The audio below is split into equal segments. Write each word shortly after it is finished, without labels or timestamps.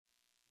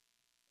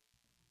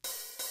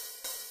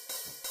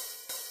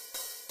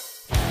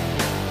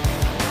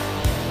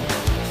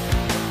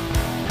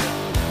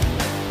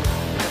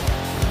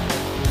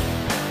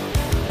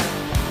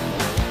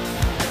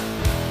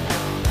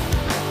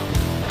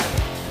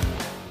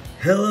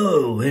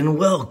Hello and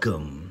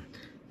welcome.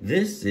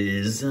 This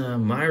is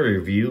my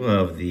review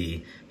of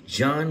the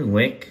John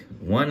Wick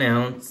 1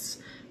 ounce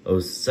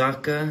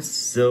Osaka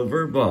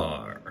Silver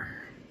Bar.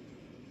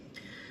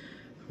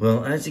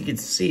 Well, as you can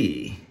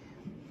see,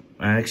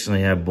 I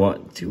actually have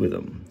bought 2 of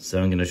them.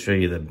 So I'm going to show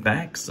you the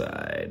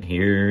backside.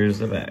 Here's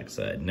the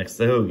backside next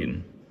to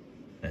Hogan.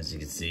 As you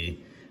can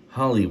see,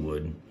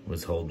 Hollywood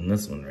was holding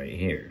this one right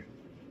here.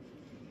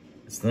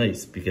 It's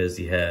nice because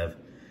you have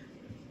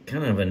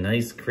kind of a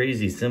nice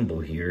crazy symbol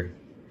here.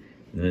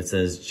 And it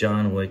says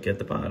John Wick at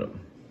the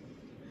bottom.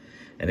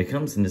 And it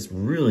comes in this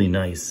really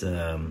nice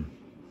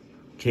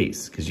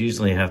case, because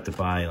usually you have to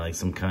buy like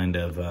some kind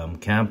of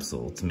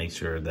capsule to make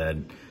sure that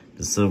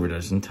the silver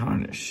doesn't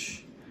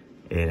tarnish.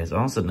 And it's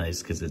also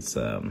nice because it's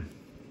has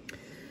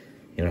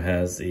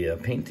the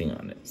painting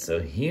on it.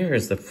 So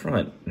here's the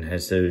front, and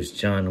it shows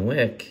John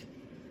Wick,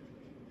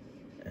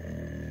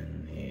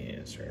 and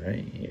he's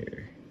right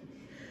here.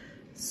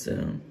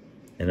 So,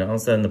 and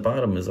also on the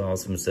bottom is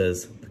also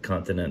says the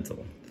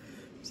Continental.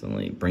 So let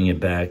me bring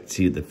it back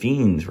to the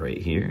Fiends right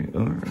here,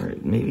 or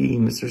maybe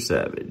Mr.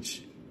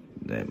 Savage.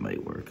 That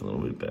might work a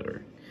little bit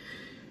better.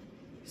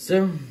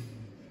 So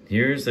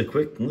here's a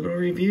quick little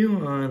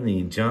review on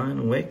the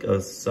John Wick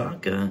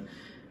Osaka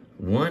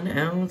 1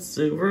 ounce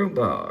Silver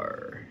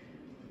Bar.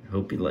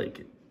 Hope you like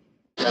it.